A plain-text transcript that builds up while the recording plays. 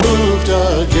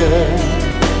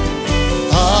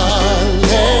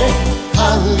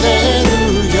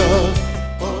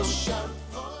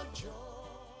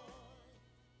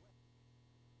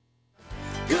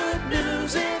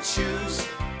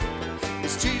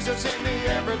Jesus in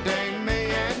the everyday me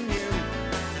and you.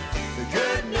 The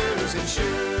good news in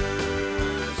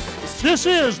shoes. This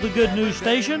is the Good News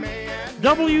Station,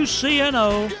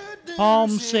 WCNO,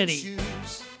 Palm City.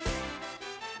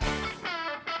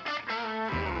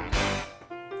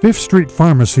 Fifth Street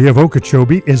Pharmacy of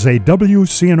Okeechobee is a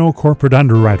WCNO corporate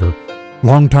underwriter.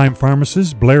 Longtime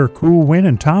pharmacists Blair Coolwin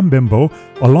and Tom Bimbo,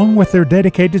 along with their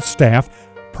dedicated staff,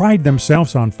 pride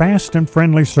themselves on fast and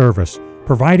friendly service,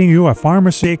 providing you a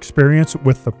pharmacy experience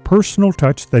with the personal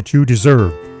touch that you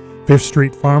deserve. Fifth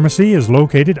Street Pharmacy is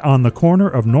located on the corner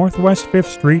of Northwest 5th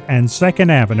Street and 2nd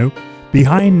Avenue,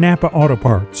 behind Napa Auto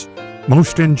Parts.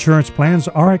 Most insurance plans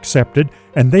are accepted,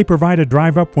 and they provide a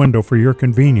drive-up window for your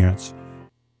convenience.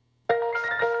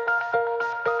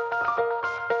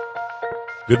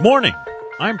 Good morning.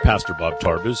 I'm Pastor Bob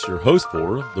Tarbus, your host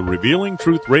for the Revealing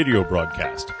Truth radio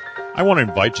broadcast. I want to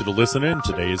invite you to listen in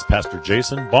today as Pastor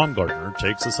Jason Baumgartner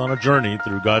takes us on a journey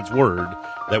through God's Word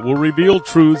that will reveal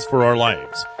truths for our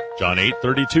lives. John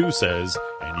 8:32 says,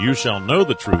 "And you shall know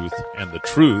the truth, and the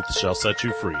truth shall set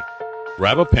you free."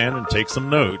 Grab a pen and take some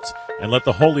notes, and let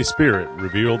the Holy Spirit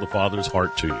reveal the Father's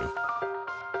heart to you.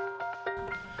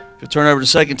 If you turn over to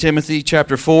 2 Timothy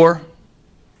chapter 4.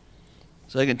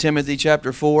 2 Timothy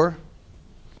chapter 4.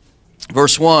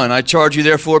 Verse 1, I charge you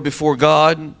therefore before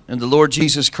God and the Lord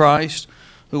Jesus Christ,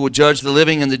 who will judge the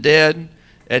living and the dead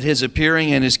at his appearing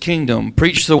in his kingdom.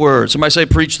 Preach the word. Somebody say,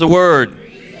 preach the word.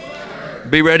 Preach the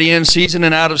word. Be ready in season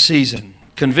and out of season.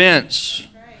 Convince,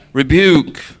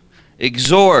 rebuke,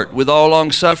 exhort with all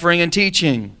long suffering and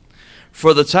teaching.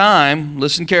 For the time,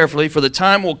 listen carefully, for the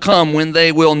time will come when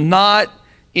they will not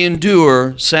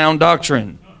endure sound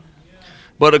doctrine,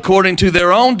 but according to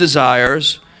their own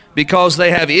desires, because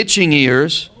they have itching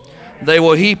ears, they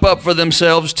will heap up for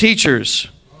themselves teachers,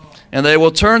 and they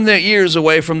will turn their ears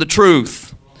away from the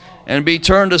truth and be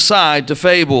turned aside to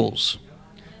fables.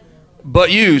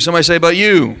 But you, somebody say, but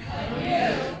you.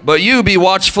 But you be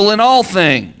watchful in all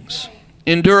things,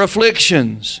 endure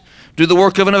afflictions, do the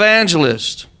work of an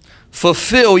evangelist,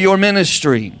 fulfill your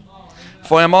ministry.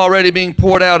 For I am already being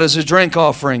poured out as a drink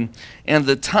offering, and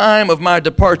the time of my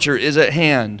departure is at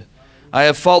hand. I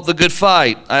have fought the good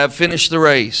fight. I have finished the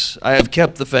race. I have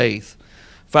kept the faith.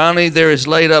 Finally, there is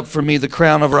laid up for me the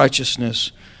crown of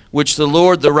righteousness, which the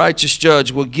Lord, the righteous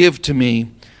judge, will give to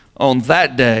me on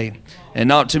that day, and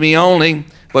not to me only,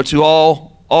 but to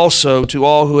all, also to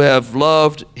all who have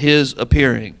loved his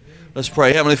appearing. Let's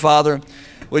pray. Heavenly Father,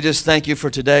 we just thank you for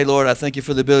today, Lord. I thank you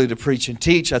for the ability to preach and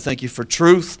teach. I thank you for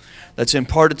truth that's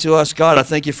imparted to us. God, I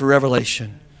thank you for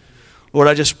revelation. Lord,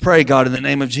 I just pray, God, in the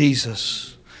name of Jesus,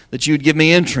 that you would give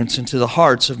me entrance into the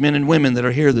hearts of men and women that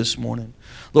are here this morning.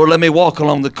 Lord, let me walk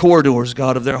along the corridors,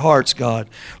 God, of their hearts, God.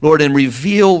 Lord, and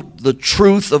reveal the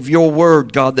truth of your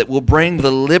word, God, that will bring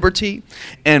the liberty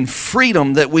and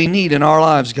freedom that we need in our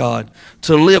lives, God,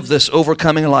 to live this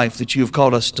overcoming life that you have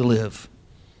called us to live.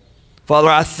 Father,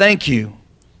 I thank you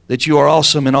that you are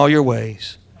awesome in all your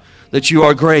ways, that you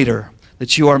are greater,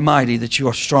 that you are mighty, that you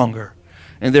are stronger,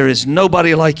 and there is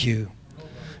nobody like you.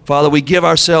 Father, we give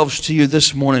ourselves to you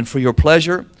this morning for your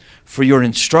pleasure, for your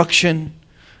instruction,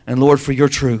 and Lord, for your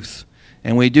truth.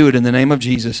 And we do it in the name of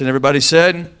Jesus. And everybody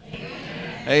said,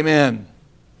 Amen. Amen.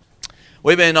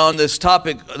 We've been on this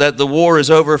topic that the war is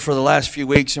over for the last few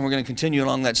weeks, and we're going to continue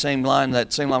along that same line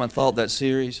of thought, that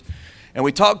series. And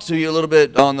we talked to you a little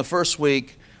bit on the first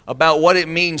week about what it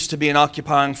means to be an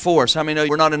occupying force. How many know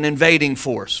we're not an invading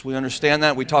force? We understand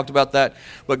that. We talked about that.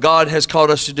 But God has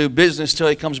called us to do business till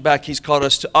he comes back. He's called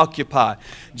us to occupy.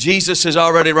 Jesus has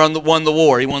already won the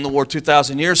war. He won the war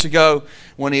 2,000 years ago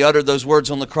when he uttered those words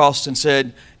on the cross and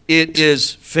said, it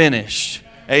is finished.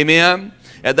 Amen.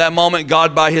 At that moment,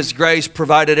 God, by his grace,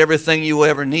 provided everything you will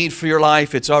ever need for your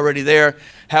life. It's already there.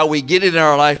 How we get it in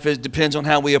our life, it depends on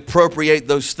how we appropriate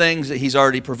those things that he's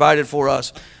already provided for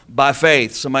us by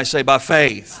faith. Somebody say, by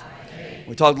faith.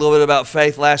 We talked a little bit about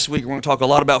faith last week. We're going to talk a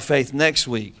lot about faith next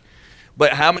week.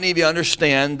 But how many of you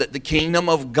understand that the kingdom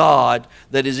of God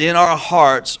that is in our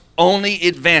hearts only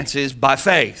advances by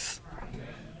faith?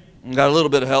 We got a little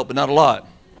bit of help, but not a lot.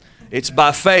 It's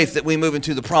by faith that we move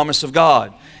into the promise of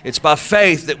God. It's by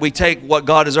faith that we take what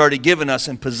God has already given us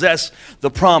and possess the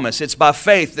promise. It's by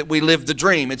faith that we live the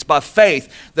dream. It's by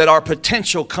faith that our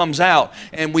potential comes out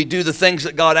and we do the things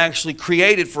that God actually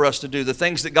created for us to do. The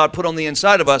things that God put on the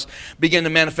inside of us begin to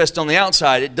manifest on the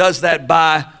outside. It does that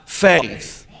by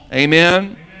faith.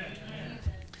 Amen?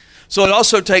 So it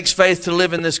also takes faith to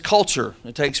live in this culture.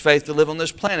 It takes faith to live on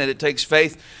this planet. It takes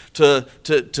faith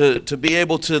to be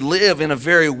able to live in a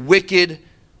very wicked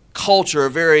culture, a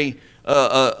very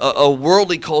a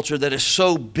worldly culture that is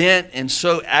so bent and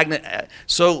so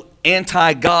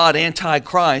anti-God,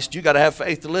 anti-Christ, you got to have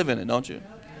faith to live in it, don't you?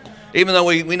 Even though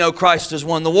we know Christ has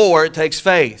won the war, it takes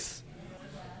faith.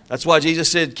 That's why Jesus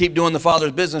said, keep doing the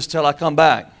Father's business till I come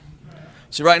back.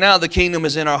 See, right now the kingdom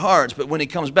is in our hearts, but when He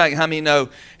comes back, how many know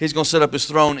He's going to set up His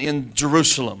throne in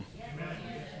Jerusalem?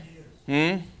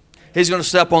 He's going to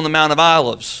step on the Mount of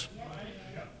Olives.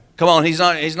 Come on,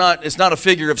 it's not a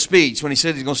figure of speech when He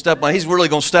said He's going to step on, He's really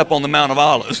going to step on the Mount of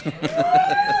Olives.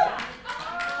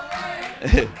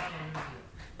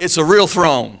 It's a real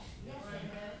throne.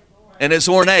 And it's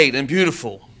ornate and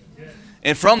beautiful.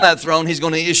 And from that throne, He's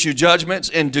going to issue judgments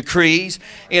and decrees,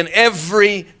 and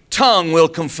every tongue will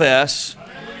confess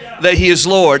that He is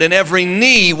Lord, and every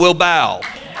knee will bow.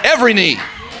 Every knee.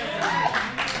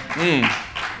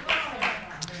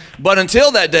 But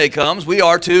until that day comes, we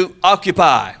are to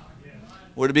occupy.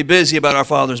 We're to be busy about our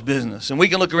Father's business. And we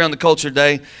can look around the culture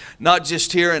today, not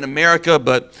just here in America,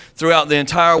 but throughout the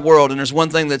entire world. And there's one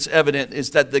thing that's evident,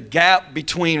 is that the gap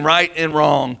between right and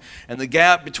wrong, and the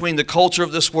gap between the culture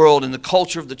of this world and the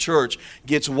culture of the church,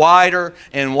 gets wider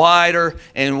and wider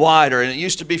and wider. And it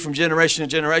used to be from generation to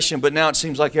generation, but now it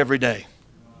seems like every day.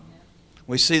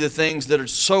 We see the things that are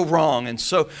so wrong, and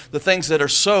so the things that are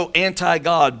so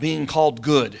anti-God being called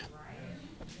good.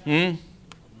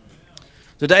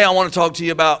 Today I want to talk to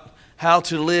you about how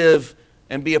to live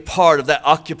and be a part of that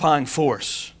occupying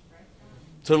force.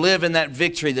 To live in that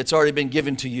victory that's already been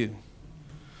given to you.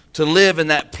 To live in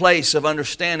that place of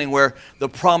understanding where the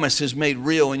promise is made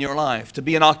real in your life. To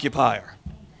be an occupier.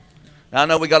 Now I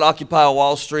know we got to occupy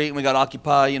Wall Street and we got to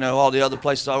occupy, all the other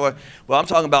places. Well, I'm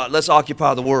talking about let's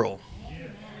occupy the world.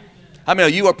 How many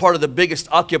of you are part of the biggest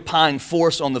occupying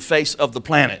force on the face of the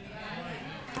planet?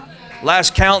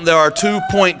 Last count, there are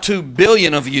 2.2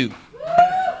 billion of you.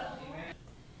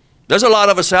 There's a lot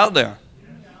of us out there.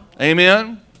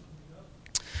 Amen?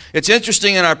 It's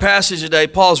interesting in our passage today,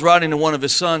 Paul's writing to one of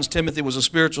his sons. Timothy was a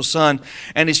spiritual son.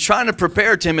 And he's trying to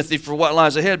prepare Timothy for what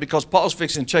lies ahead, because Paul's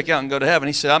fixing to check out and go to heaven.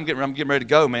 He said, I'm getting ready to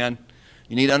go, man.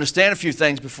 You need to understand a few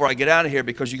things before I get out of here,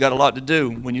 because you got a lot to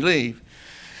do when you leave.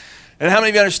 And how many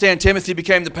of you understand Timothy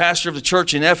became the pastor of the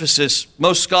church in Ephesus?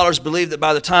 Most scholars believe that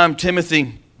by the time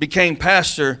Timothy became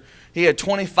pastor, he had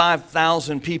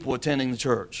 25,000 people attending the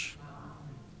church.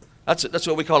 That's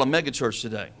what we call a mega church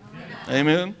today.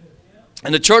 Amen.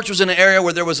 And the church was in an area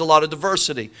where there was a lot of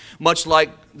diversity. Much like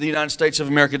the United States of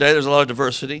America today, there's a lot of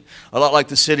diversity. A lot like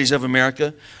the cities of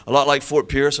America. A lot like Fort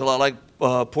Pierce. A lot like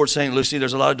Port St. Lucie.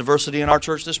 There's a lot of diversity in our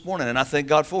church this morning, and I thank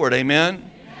God for it. Amen.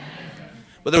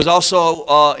 But there was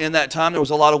also, in that time, there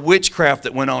was a lot of witchcraft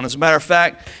that went on. As a matter of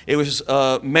fact, it was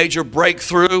a major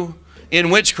breakthrough in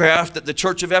witchcraft that the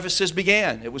church of Ephesus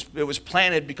began. It was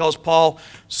planted because Paul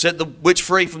set the witch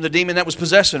free from the demon that was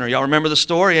possessing her. Y'all remember the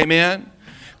story? Amen?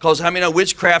 Because how many know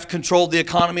witchcraft controlled the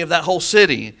economy of that whole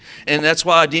city? And that's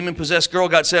why a demon-possessed girl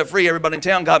got set free. Everybody in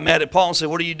town got mad at Paul and said,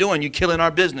 what are you doing? You're killing our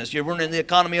business. You're ruining the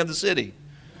economy of the city.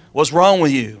 What's wrong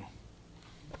with you?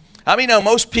 How many know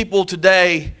most people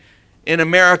today in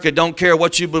America don't care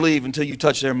what you believe until you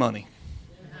touch their money?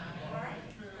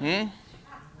 I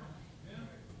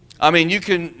mean, you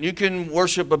can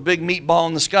worship a big meatball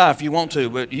in the sky if you want to,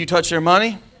 but you touch their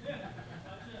money?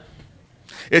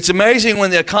 It's amazing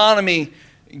when the economy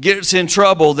gets in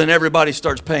trouble, then everybody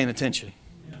starts paying attention.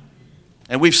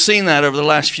 And we've seen that over the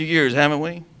last few years, haven't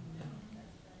we?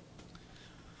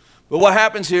 But what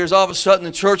happens here is all of a sudden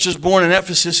the church is born in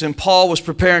Ephesus, and Paul was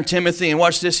preparing Timothy. And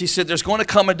watch this. He said, there's going to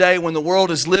come a day when the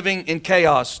world is living in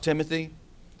chaos, Timothy.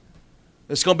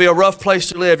 It's going to be a rough place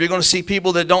to live. You're going to see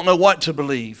people that don't know what to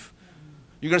believe.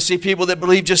 You're going to see people that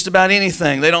believe just about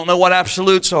anything. They don't know what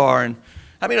absolutes are. And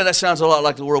I mean, that sounds a lot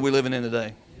like the world we're living in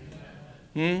today.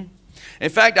 In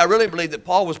fact, I really believe that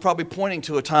Paul was probably pointing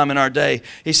to a time in our day.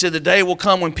 He said the day will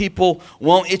come when people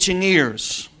want itching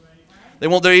ears. They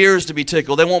want their ears to be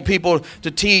tickled. They want people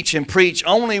to teach and preach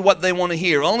only what they want to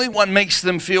hear, only what makes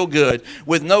them feel good,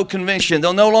 with no conviction.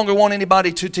 They'll no longer want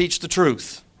anybody to teach the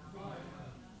truth.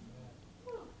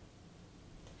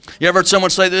 You ever heard someone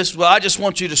say this? Well, I just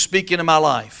want you to speak into my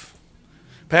life.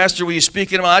 Pastor, will you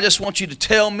speak into my life? I just want you to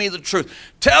tell me the truth.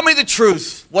 Tell me the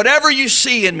truth. Whatever you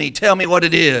see in me, tell me what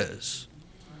it is.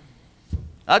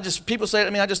 People say it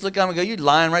to me, I just look at them and go, you're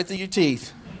lying right through your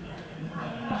teeth.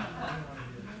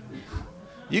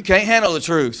 You can't handle the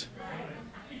truth.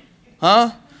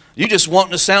 Huh? You just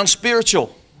wanting to sound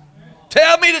spiritual.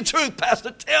 Tell me the truth,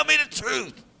 Pastor. Tell me the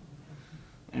truth.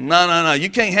 No. You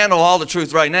can't handle all the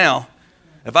truth right now.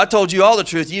 If I told you all the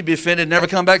truth, you'd be offended and never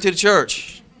come back to the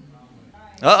church.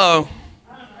 Uh-oh.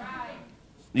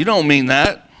 You don't mean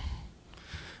that.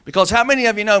 Because how many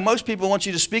of you know most people want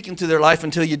you to speak into their life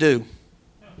until you do?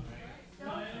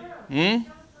 And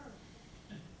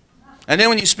then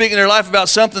when you speak in their life about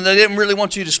something they didn't really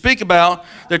want you to speak about,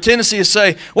 their tendency is to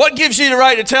say, what gives you the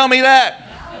right to tell me that?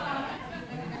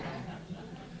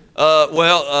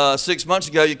 6 months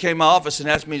ago you came to my office and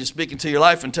asked me to speak into your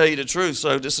life and tell you the truth,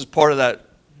 so this is part of that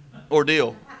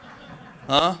ordeal.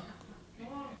 Huh?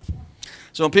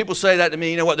 So when people say that to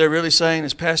me, you know what they're really saying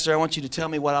is, Pastor, I want you to tell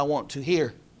me what I want to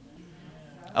hear.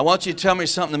 I want you to tell me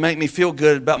something to make me feel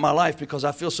good about my life because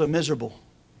I feel so miserable.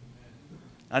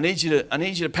 I need you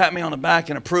to pat me on the back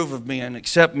and approve of me and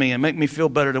accept me and make me feel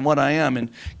better than what I am and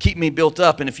keep me built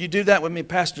up. And if you do that with me,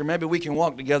 Pastor, maybe we can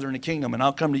walk together in the kingdom and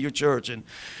I'll come to your church. And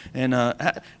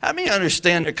how many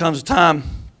understand there comes a time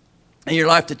in your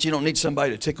life that you don't need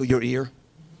somebody to tickle your ear?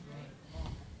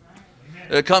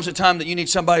 There comes a time that you need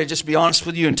somebody to just be honest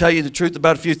with you and tell you the truth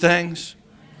about a few things.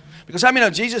 Because how many know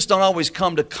Jesus don't always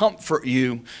come to comfort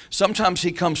you. Sometimes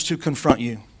he comes to confront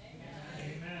you.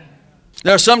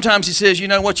 There are sometimes he says, you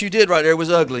know what you did right there was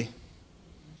ugly.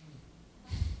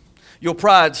 Your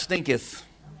pride stinketh.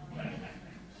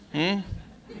 I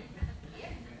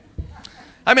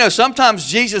mean, sometimes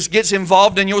Jesus gets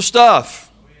involved in your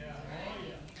stuff.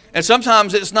 And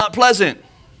sometimes it's not pleasant.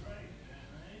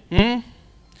 I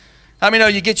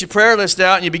mean, you get your prayer list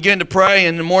out and you begin to pray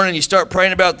in the morning. You start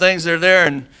praying about things that are there.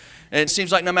 And it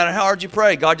seems like no matter how hard you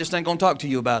pray, God just ain't going to talk to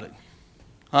you about it.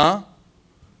 Huh?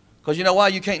 Because you know why?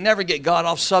 You can't never get God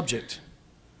off subject.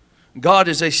 God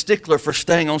is a stickler for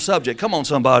staying on subject. Come on,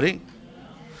 somebody.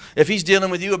 If he's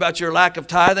dealing with you about your lack of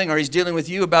tithing or he's dealing with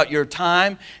you about your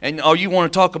time and all you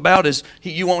want to talk about is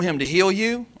you want him to heal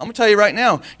you, I'm going to tell you right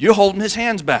now, you're holding his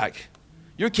hands back.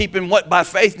 You're keeping what by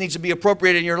faith needs to be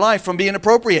appropriated in your life from being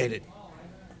appropriated.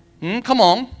 Come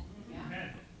on.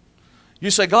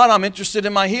 You say, God, I'm interested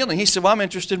in my healing. He said, well, I'm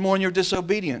interested more in your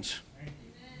disobedience.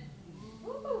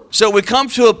 So we come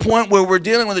to a point where we're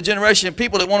dealing with a generation of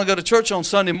people that want to go to church on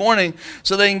Sunday morning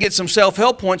so they can get some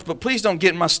self-help points, but please don't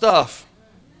get in my stuff.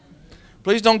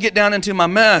 Please don't get down into my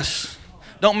mess.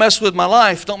 Don't mess with my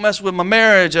life. Don't mess with my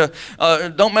marriage.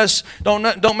 Don't mess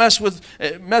with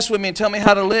me and tell me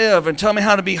how to live and tell me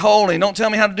how to be holy. Don't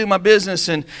tell me how to do my business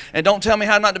and don't tell me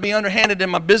how not to be underhanded in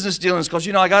my business dealings because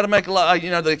I got to make a lot.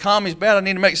 The economy's bad. I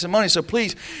need to make some money. So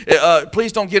please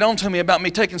don't get on to me about me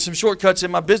taking some shortcuts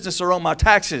in my business or on my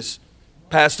taxes,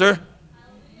 Pastor.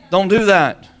 Don't do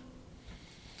that.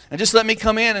 And just let me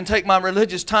come in and take my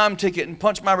religious time ticket and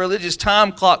punch my religious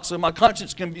time clock so my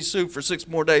conscience can be soothed for 6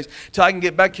 more days till I can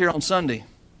get back here on Sunday.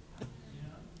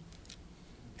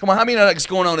 Come on, how many know that's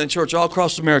going on in church all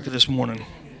across America this morning?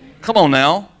 Come on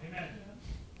now.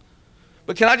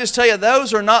 But can I just tell you,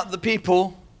 those are not the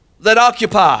people that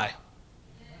occupy.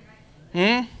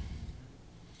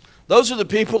 Those are the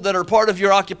people that are part of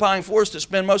your occupying force that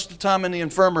spend most of the time in the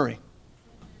infirmary.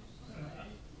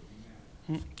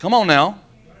 Come on now.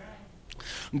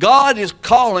 God is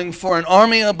calling for an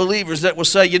army of believers that will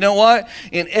say, you know what?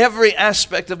 In every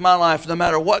aspect of my life, no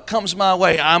matter what comes my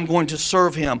way, I'm going to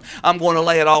serve him. I'm going to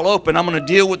lay it all open. I'm going to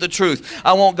deal with the truth.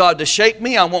 I want God to shape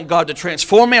me. I want God to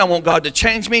transform me. I want God to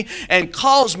change me and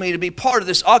cause me to be part of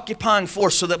this occupying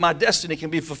force so that my destiny can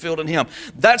be fulfilled in him.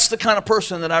 That's the kind of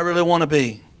person that I really want to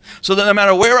be. So that no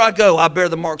matter where I go, I bear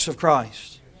the marks of Christ.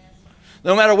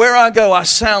 No matter where I go, I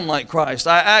sound like Christ.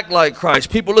 I act like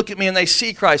Christ. People look at me and they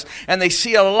see Christ. And they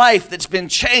see a life that's been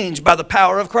changed by the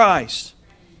power of Christ.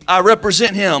 I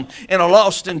represent him in a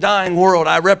lost and dying world.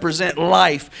 I represent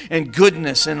life and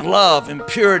goodness and love and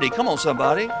purity. Come on,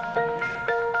 somebody.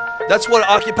 That's what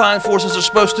occupying forces are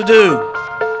supposed to do.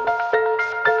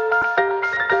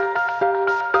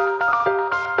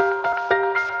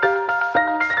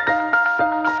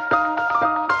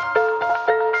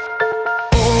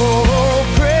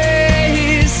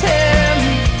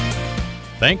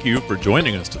 Thank you for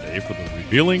joining us today for the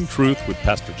Revealing Truth with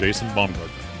Pastor Jason Baumgartner.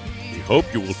 We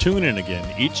hope you will tune in again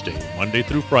each day, Monday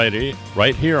through Friday,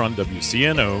 right here on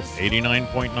WCNO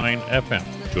 89.9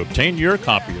 FM. To obtain your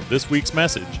copy of this week's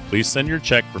message, please send your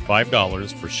check for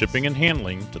 $5 for shipping and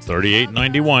handling to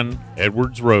 3891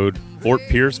 Edwards Road, Fort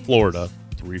Pierce, Florida,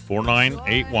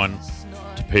 34981.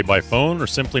 To pay by phone or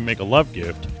simply make a love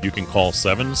gift, you can call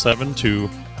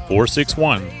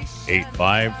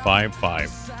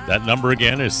 772-461-8555. That number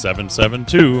again is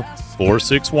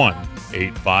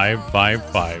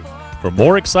 772-461-8555. For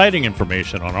more exciting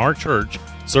information on our church,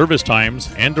 service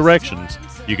times, and directions,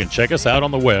 you can check us out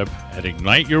on the web at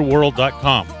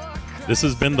igniteyourworld.com. This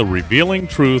has been The Revealing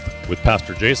Truth with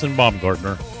Pastor Jason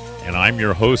Baumgartner, and I'm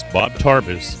your host, Bob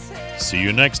Tarbis. See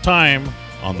you next time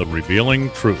on The Revealing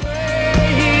Truth.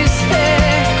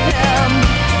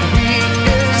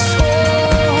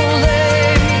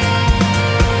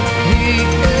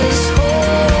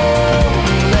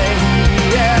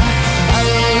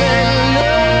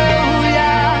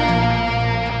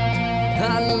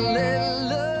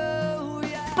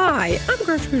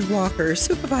 Walker,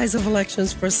 Supervisor of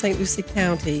Elections for St. Lucie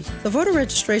County. The voter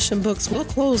registration books will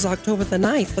close October the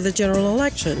 9th for the general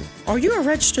election. Are you a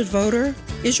registered voter?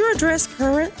 Is your address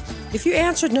current? If you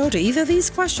answered no to either of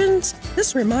these questions,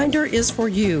 this reminder is for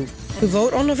you. To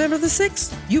vote on November the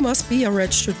 6th, you must be a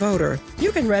registered voter.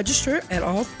 You can register at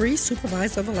all 3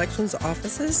 Supervisor of Elections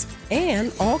offices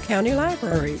and all county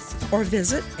libraries, or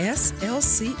visit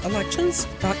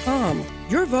slcelections.com.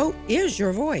 Your vote is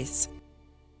your voice.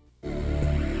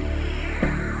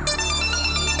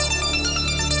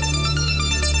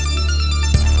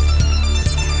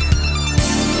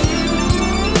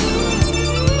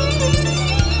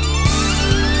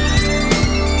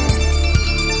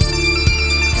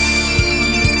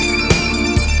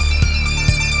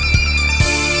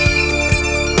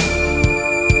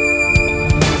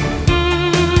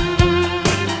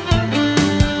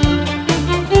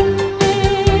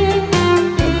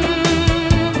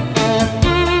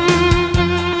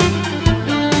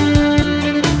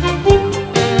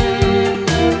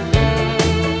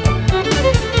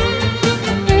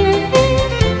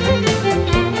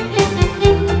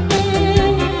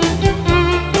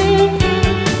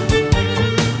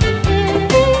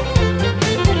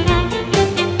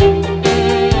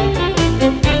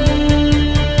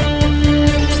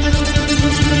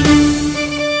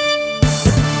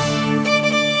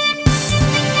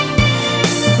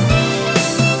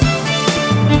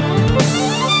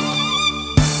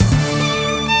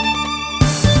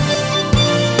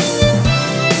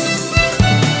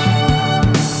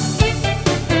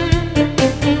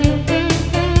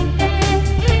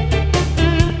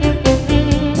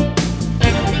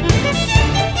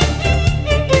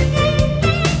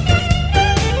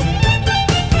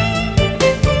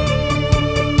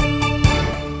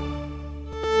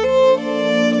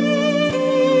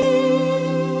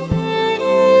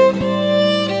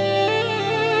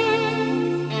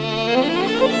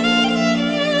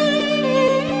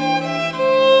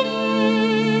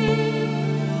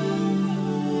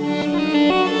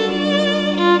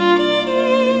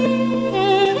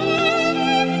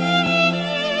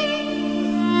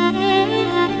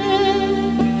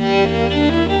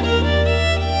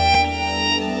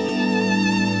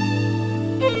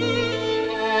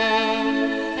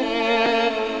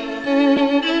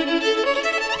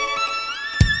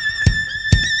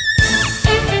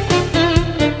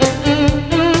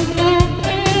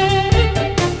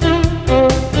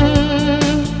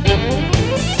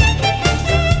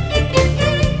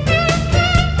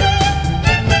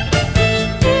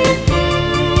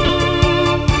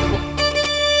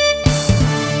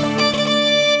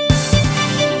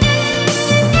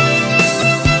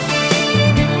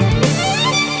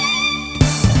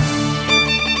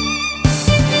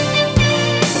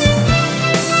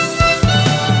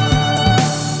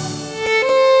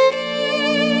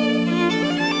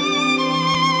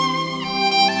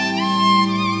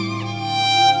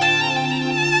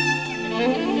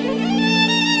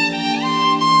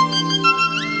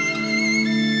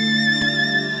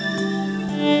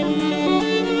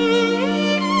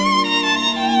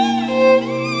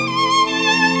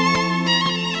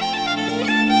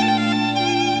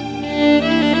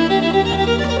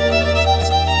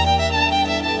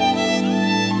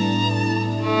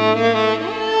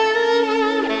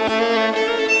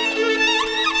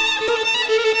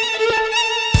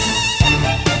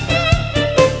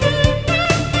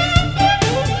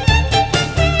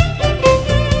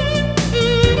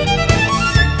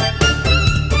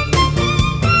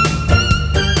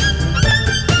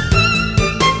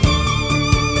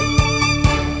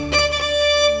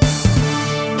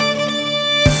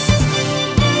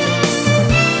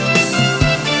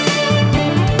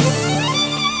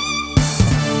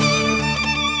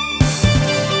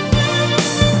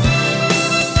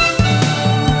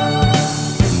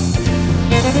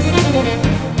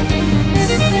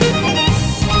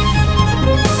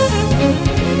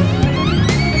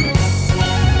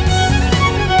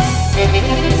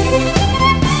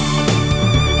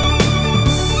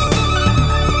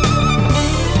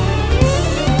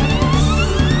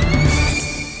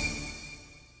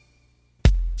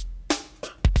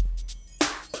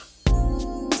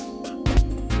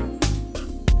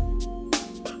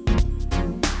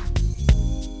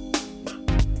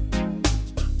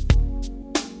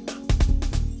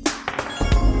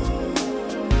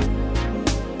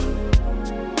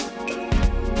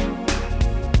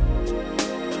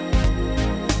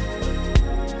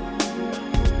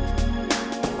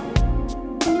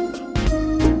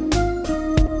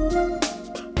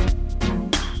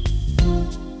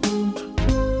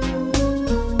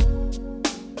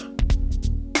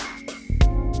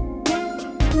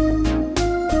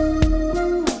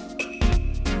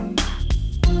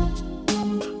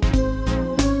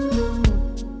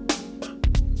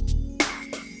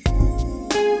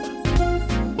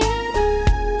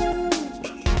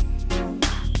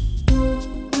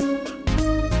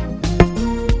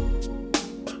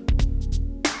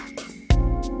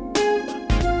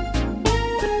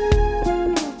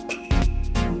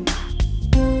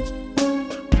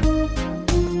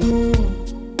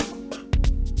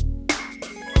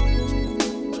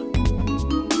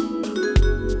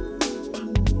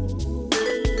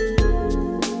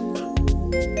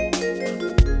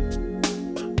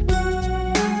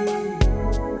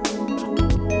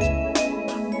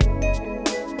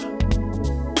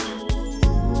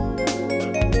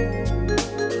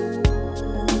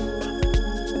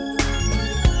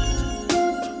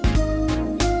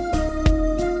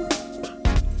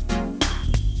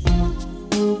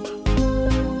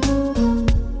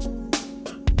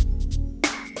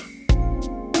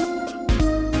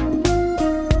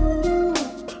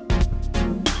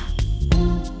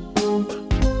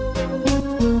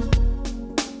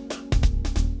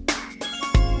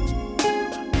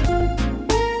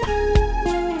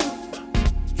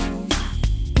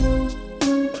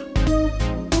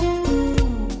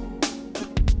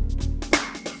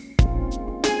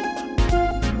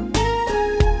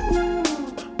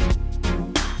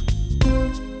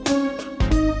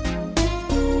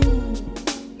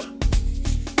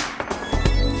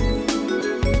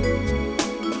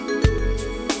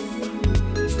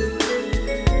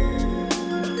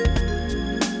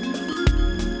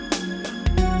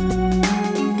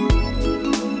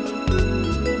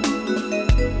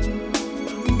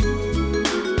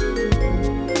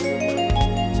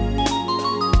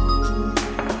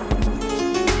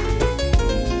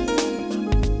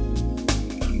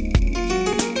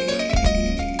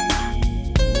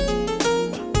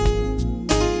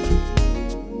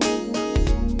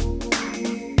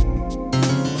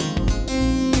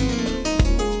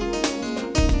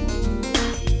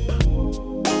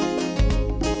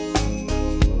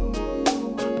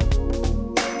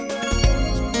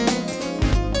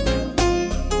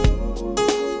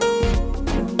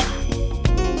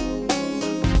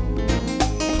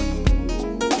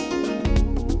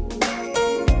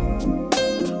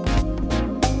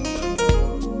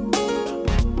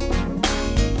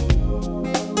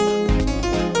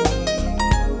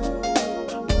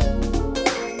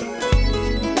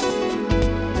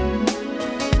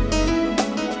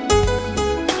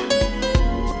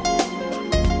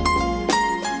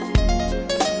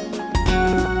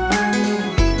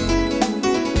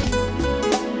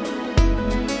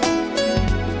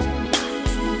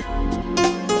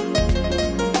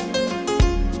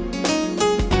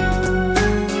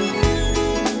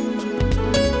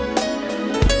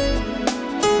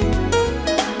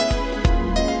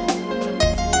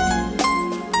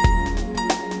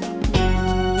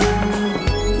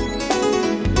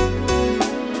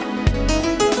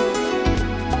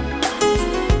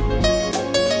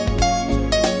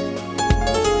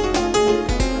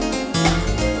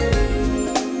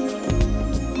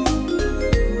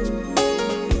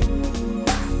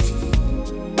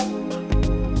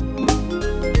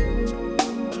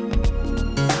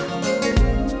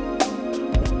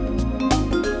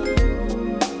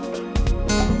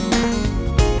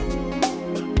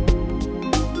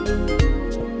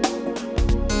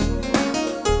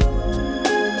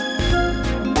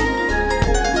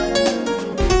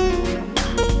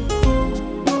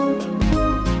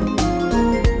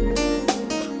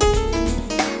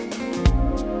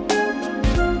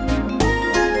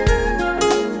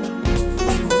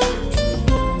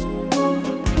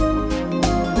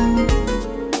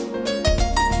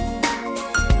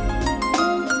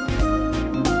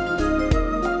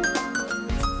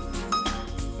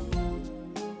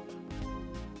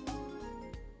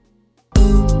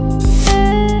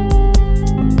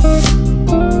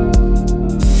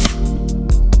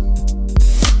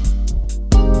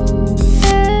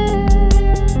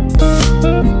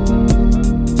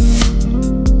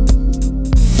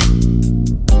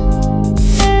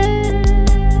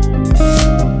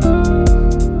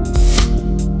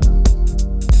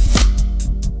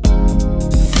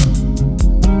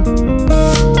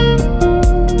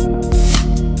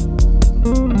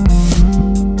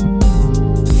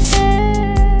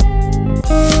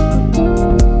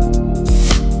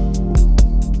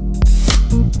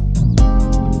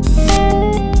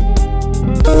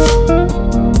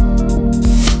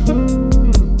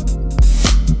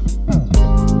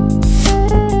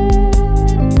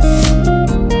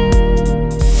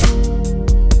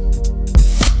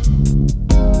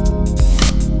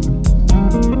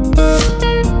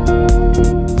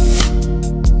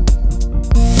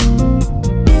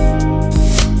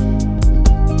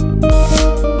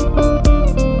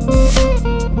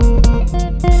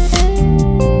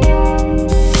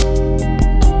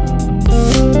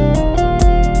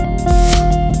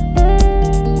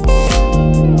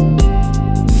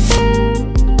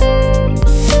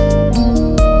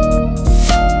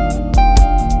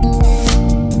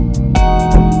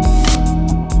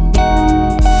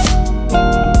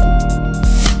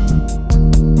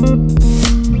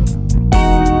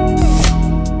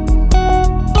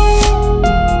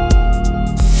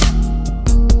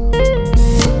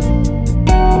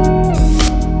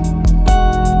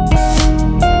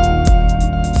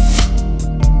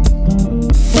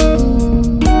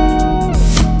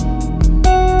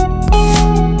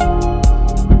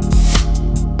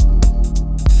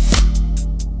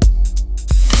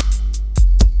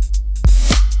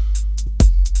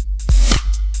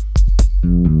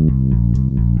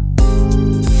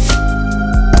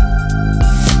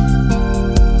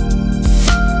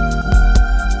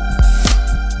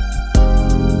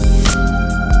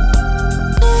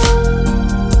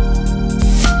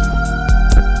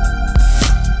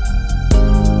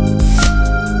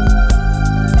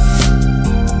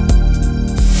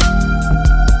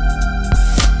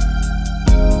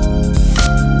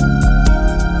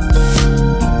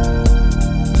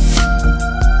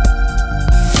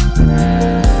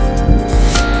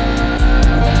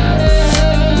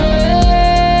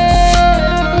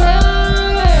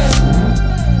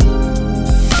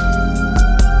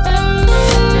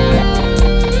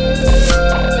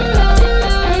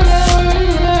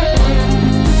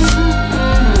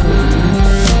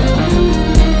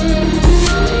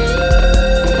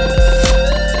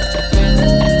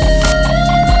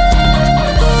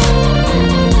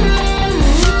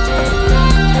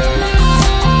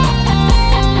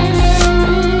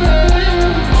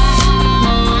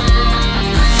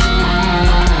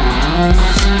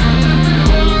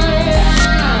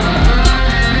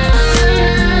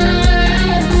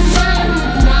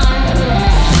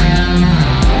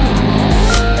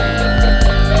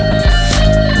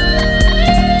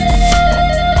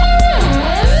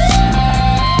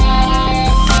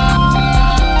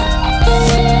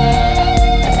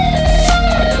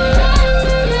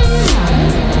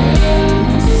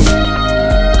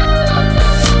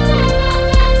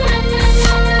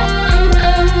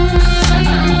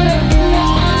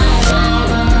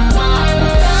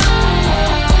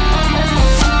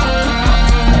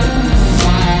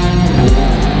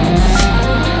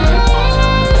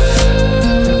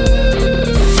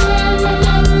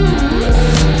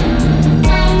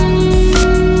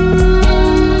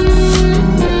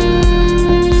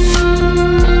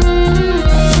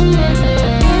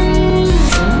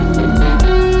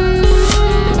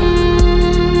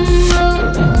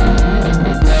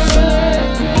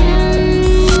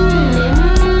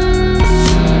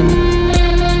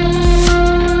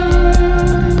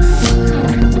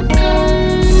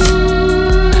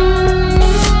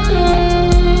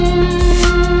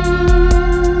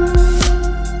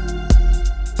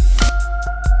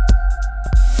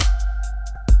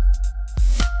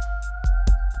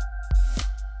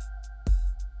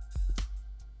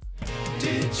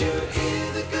 you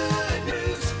hear the good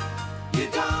news? You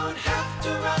don't have to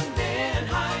run and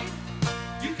hide.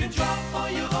 You can drop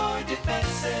all your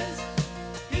defenses.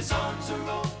 His arms are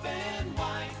open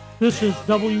wide. This is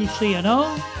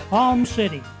WCNO, Palm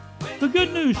City, the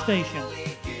good news station.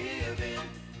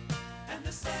 And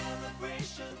the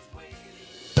celebration's waiting.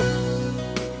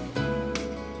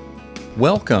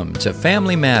 Welcome to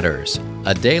Family Matters,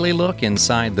 a daily look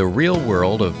inside the real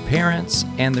world of parents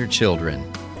and their children.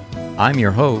 I'm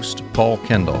your host, Paul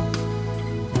Kendall.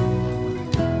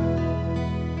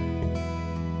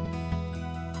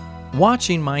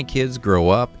 Watching my kids grow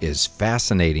up is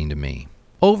fascinating to me.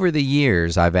 Over the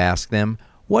years, I've asked them,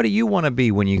 what do you want to be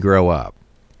when you grow up?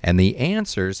 And the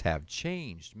answers have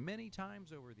changed many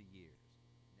times over the years.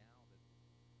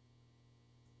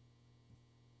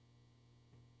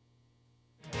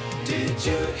 Did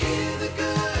you hear the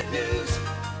good news?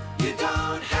 You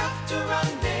don't have to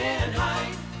run and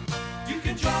hide. You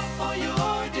can drop all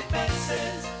your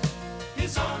defenses.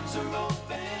 His arms are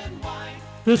open wide.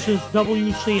 This is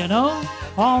WCNO,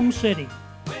 Palm City,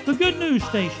 the good news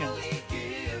station.